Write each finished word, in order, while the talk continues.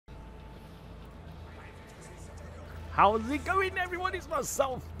How's it going, everyone? It's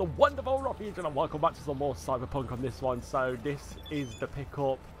myself, the wonderful Ruff Fusion, and welcome back to some more Cyberpunk on this one. So this is the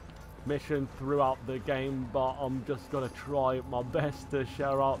pickup mission throughout the game, but I'm just gonna try my best to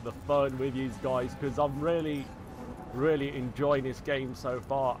share out the fun with you guys, because I'm really enjoying this game so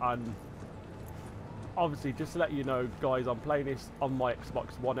far. And obviously, just to let you know, guys, I'm playing this on my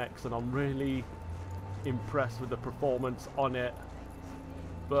Xbox One X, and I'm really impressed with the performance on it.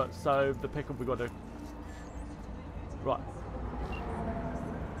 But so the pickup we got to right.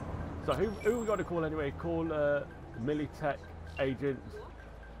 So who we got to call anyway? Call Militech agent.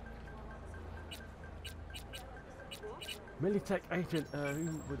 Militech agent.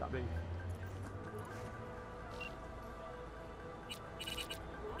 Who would that be?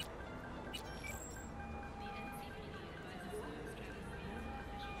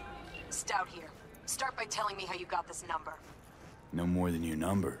 Stout here. Start by telling me how you got this number. No more than your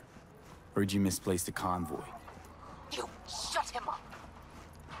number. Heard you misplaced a convoy. You shut him up.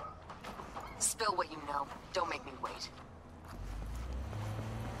 Spill what you know. Don't make me wait.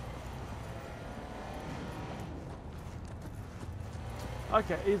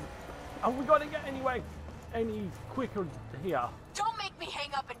 Okay, are we gonna get any quicker here? Don't make me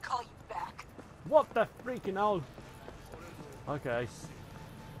hang up and call you back. What the freaking hell? Okay.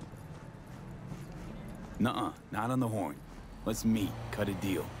 Nuh-uh, not on the horn. Let's meet, cut a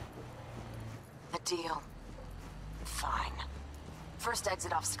deal. A deal. Fine. First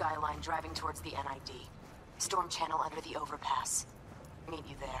exit off Skyline, driving towards the NID. Storm channel under the overpass. Meet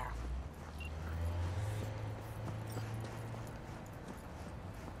you there.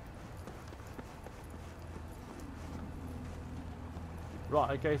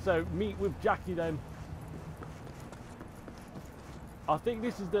 Right, okay, so meet with Jackie then. I think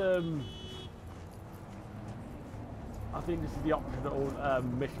this is the optional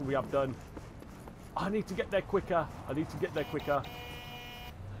mission we have done. I need to get there quicker.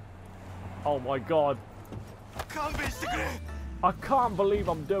 Oh my god. I can't believe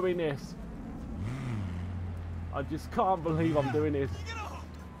I'm doing this. I just can't believe I'm doing this.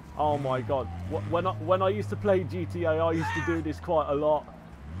 Oh my god. When I used to play GTA, I used to do this quite a lot.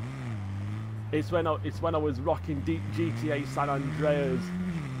 It's when I was rocking GTA San Andreas,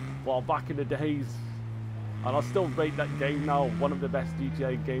 well, back in the days. And I still rate that game now one of the best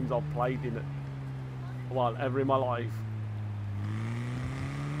GTA games I've played in it, well, ever in my life.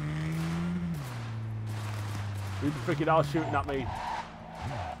 Who the freaking hell shooting at me?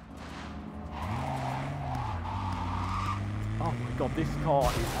 Oh my god, this car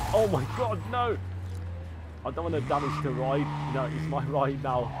is... Oh my god, no! I don't want to damage the ride. No, it's my ride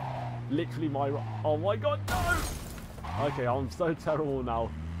now. Literally my ride. Oh my god, no! Okay, I'm so terrible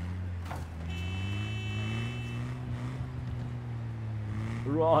now.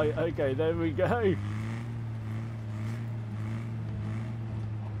 Right, okay, there we go.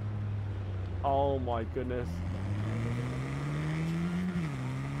 Oh my goodness.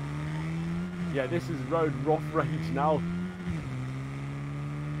 Yeah, this is road rough rage now.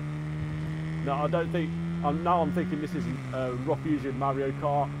 No, I don't think... I'm thinking this is Ruff Fusion Mario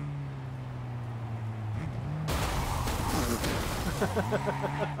Kart.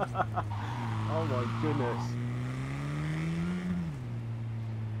 Oh my goodness.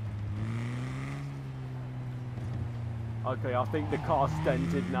 Okay, I think the car's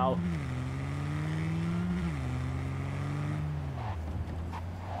dented now.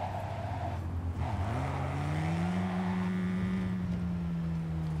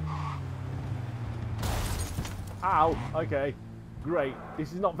 Ow, okay, great.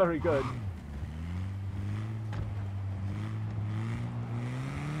 This is not very good.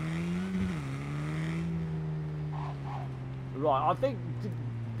 Right, I think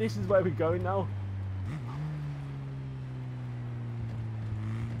this is where we're going now.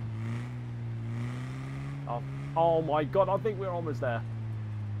 Oh my god, I think we're almost there.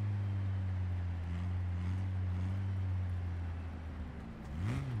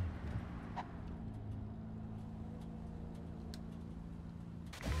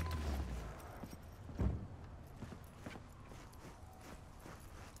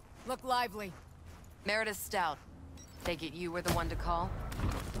 Look lively. Meredith Stout. Take it you were the one to call?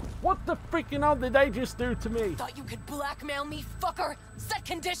 What the freaking hell did they just do to me? Thought you could blackmail me, fucker? Set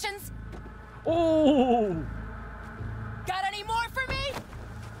conditions? Oh! Got any more for me?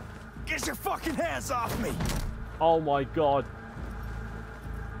 Get your fucking hands off me! Oh my god.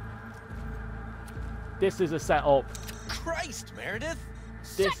 This is a setup. Christ, Meredith!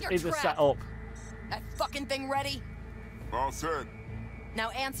 This is a setup. That fucking thing ready? All set. Now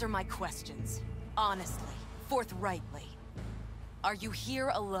answer my questions. Honestly, forthrightly. Are you here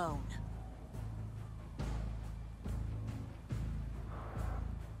alone?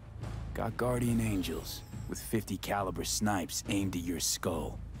 Got guardian angels with 50 caliber snipes aimed at your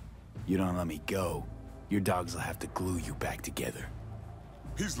skull. You don't let me go, your dogs will have to glue you back together.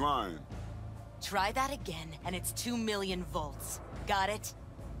 He's lying. Try that again, and it's 2 million volts. Got it?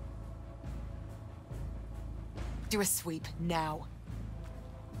 Do a sweep, now.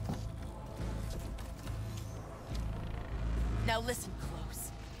 Now listen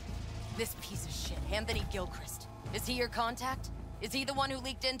close. This piece of shit, Anthony Gilchrist. Is he your contact? Is he the one who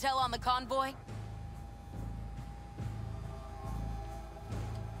leaked intel on the convoy?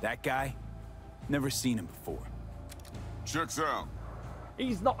 That guy? Never seen him before. Checks out.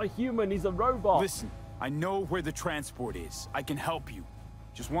 He's not a human, he's a robot. Listen, I know where the transport is. I can help you.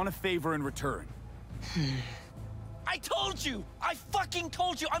 Just want a favor in return. I told you! I fucking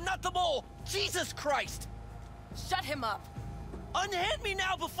told you! I'm not the mole! Jesus Christ! Shut him up! Unhand me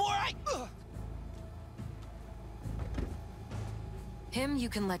now before I... Ugh. Him you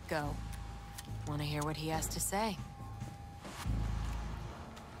can let go. Want to hear what he has to say?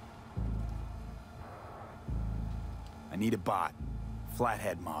 I need a bot.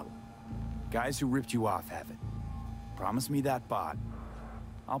 Flathead model. Guys who ripped you off have it. Promise me that bot.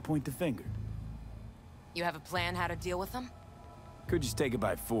 I'll point the finger. You have a plan how to deal with them? Could just take it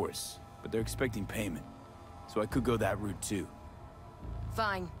by force, but they're expecting payment. So I could go that route too.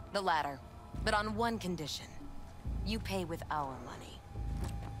 Fine, the latter. But on one condition. You pay with our money.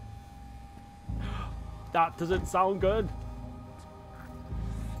 That doesn't sound good.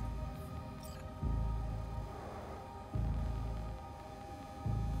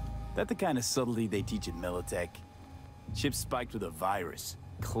 That the kind of subtlety they teach in Militech? Ship spiked with a virus,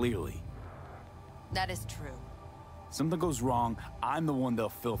 clearly. That is true. Something goes wrong, I'm the one they'll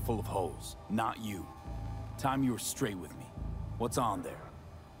fill full of holes, not you. Time you were straight with me. What's on there?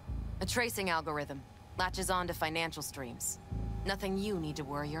 A tracing algorithm. Latches on to financial streams. Nothing you need to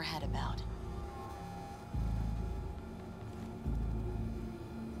worry your head about.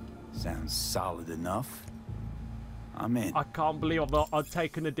 Sounds solid enough. I'm in. I can't believe I've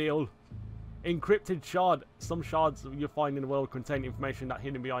taken a deal. Encrypted shard. Some shards you find in the world contain information that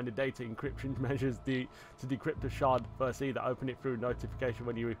hidden behind the data. Encryption measures to decrypt a shard. First, either open it through notification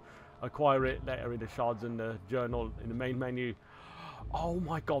when you acquire it. Later in the shards in the journal in the main menu. Oh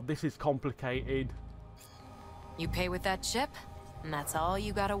my god, this is complicated. You pay with that chip, and that's all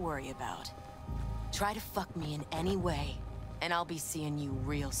you gotta worry about. Try to fuck me in any way, and I'll be seeing you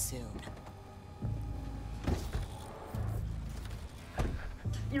real soon.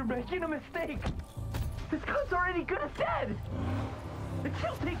 You're making a mistake! This cunt's already good as dead! And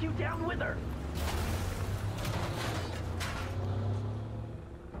she'll take you down with her!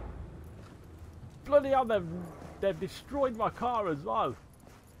 Bloody hell, they've destroyed my car as well.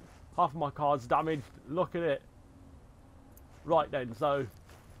 Half my car's damaged. Look at it. Right then, so...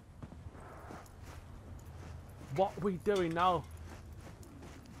 what are we doing now?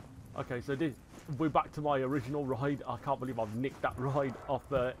 Okay, so we're back to my original ride. I can't believe I've nicked that ride off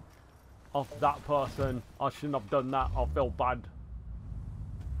that person. I shouldn't have done that. I feel bad.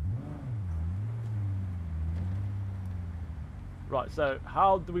 Right, so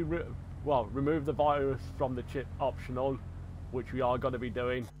how do we remove the virus from the chip? Optional, which we are going to be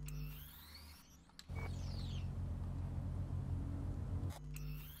doing.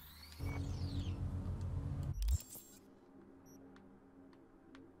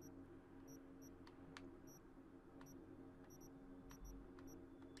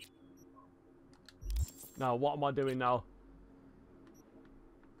 Now, what am I doing now?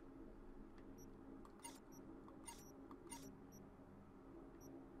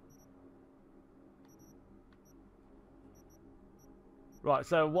 Right,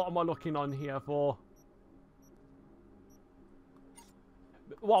 so what am I looking on here for?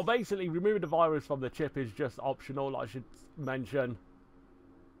 Well, basically, removing the virus from the chip is just optional, I should mention.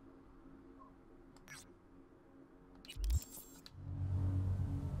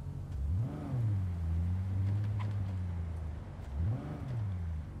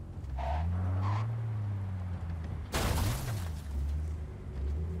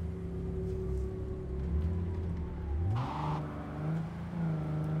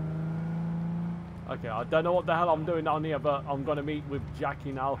 Okay, I don't know what the hell I'm doing down here, but I'm going to meet with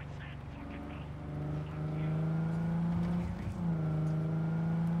Jackie now.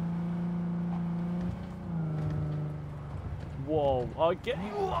 Whoa, okay,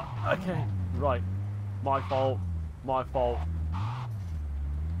 okay, right. My fault, my fault.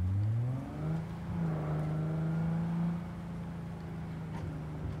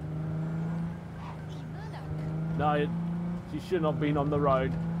 No, she shouldn't have been on the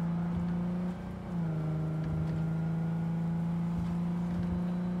road.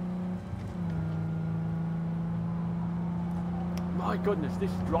 My goodness,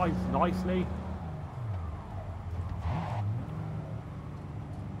 this drives nicely.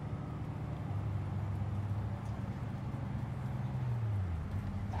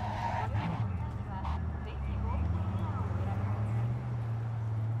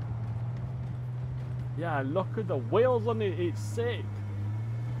 Yeah, look at the wheels on it, it's sick.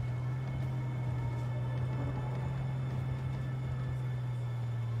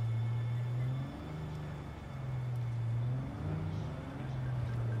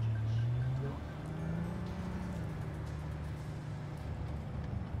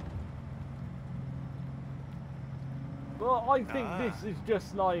 But I think this is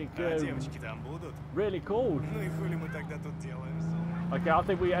just like really cool. Okay, I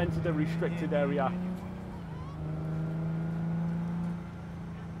think we entered the restricted area.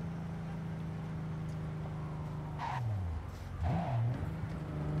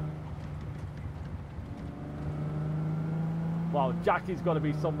 Wow, Jackie's got to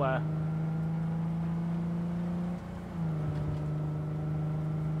be somewhere.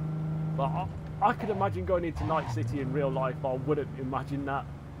 But I could imagine going into Night City in real life. I wouldn't imagine that.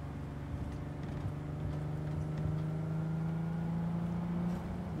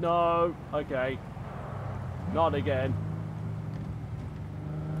 No, okay. Not again.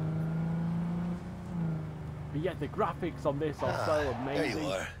 But yet the graphics on this are so amazing. There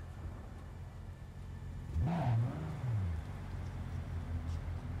you are.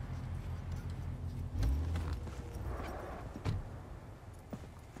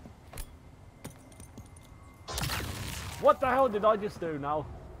 What the hell did I just do now?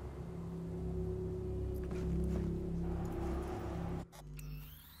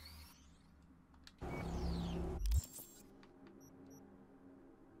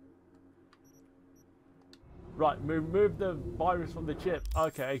 Right, move the virus from the chip.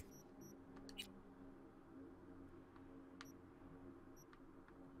 Okay.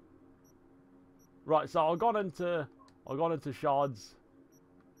 Right, so I got into shards.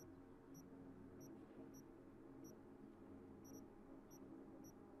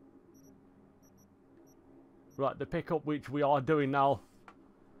 Right, the pickup which we are doing now.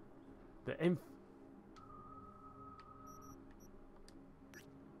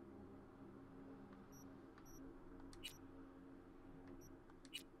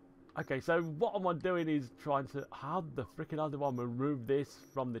 Okay, so what I'm doing is trying to... How the freaking hell do I remove this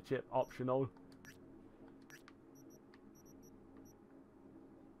from the chip? Optional.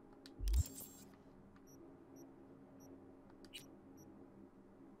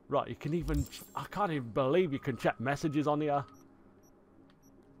 Right, you can even... I can't even believe you can check messages on here.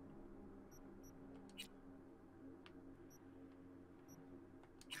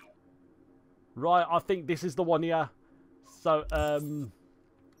 Right, I think this is the one here. So,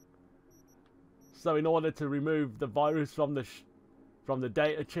 so in order to remove the virus from the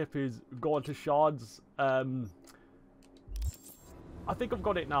data chip is go onto shards. I think I've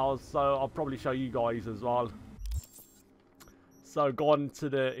got it now, so I'll probably show you guys as well. So go on to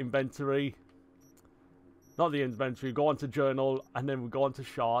the inventory. Not the inventory, go on to journal, and then we go on to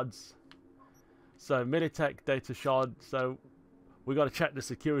shards. So Minitech data shard, so we got to check the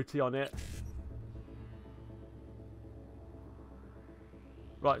security on it.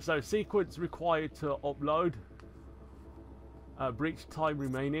 Right, so sequence required to upload. Breach time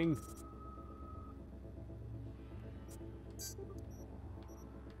remaining.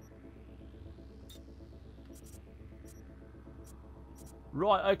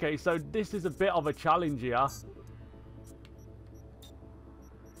 Right, okay, so this is a bit of a challenge here.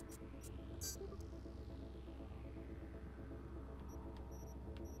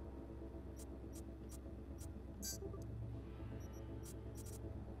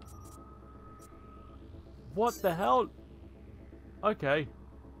 What the hell? Okay.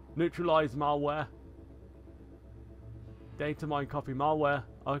 Neutralize malware. Data mine copy malware.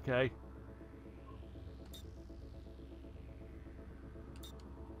 Okay.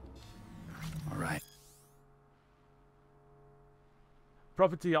 All right.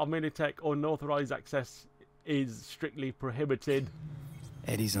 Property of Minitech unauthorized access is strictly prohibited.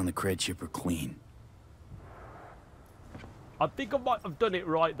 Eddies on the cred chip are clean. I think I might have done it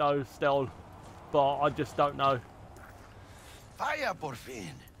right though, still. But I just don't know. Vaya por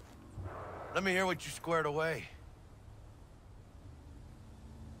fin. Let me hear what you squared away.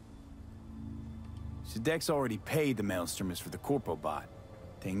 Sadek's already paid the maelstromers for the Corpo bot.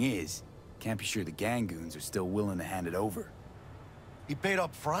 Thing is, can't be sure the Gangoons are still willing to hand it over. He paid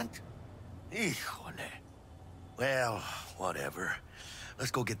up front? Híjole. Well, whatever.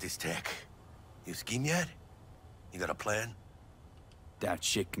 Let's go get this tech. You scheme yet? You got a plan? Doubt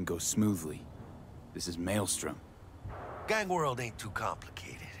shit can go smoothly. This is Maelstrom. Gang world ain't too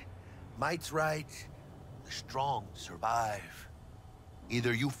complicated. Might's right, the strong survive.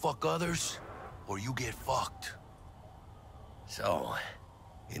 Either you fuck others, or you get fucked. So,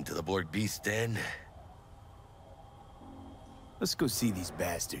 into the Borg Beast Den? Let's go see these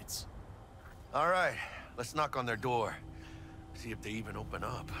bastards. All right, let's knock on their door. See if they even open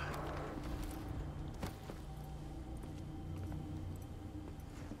up.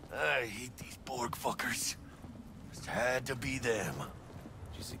 I hate these Borg fuckers. Just had to be them.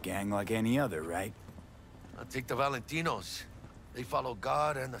 Just a gang like any other, right? I'll take the Valentinos. They follow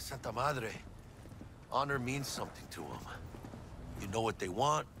God and the Santa Madre. Honor means something to them. You know what they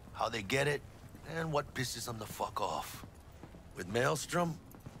want, how they get it, and what pisses them the fuck off. With Maelstrom,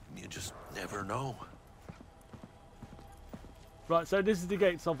 you just never know. Right, so this is the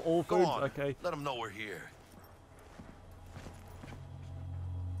gates of all Go foods. on, Okay. let them know we're here.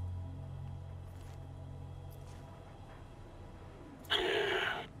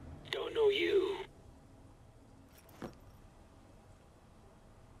 Don't know you.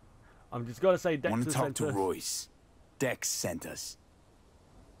 I'm just gonna say Want Dexter to talk sent to us. Royce. Dex sent us.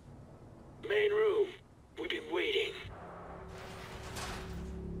 Main room. We've been waiting.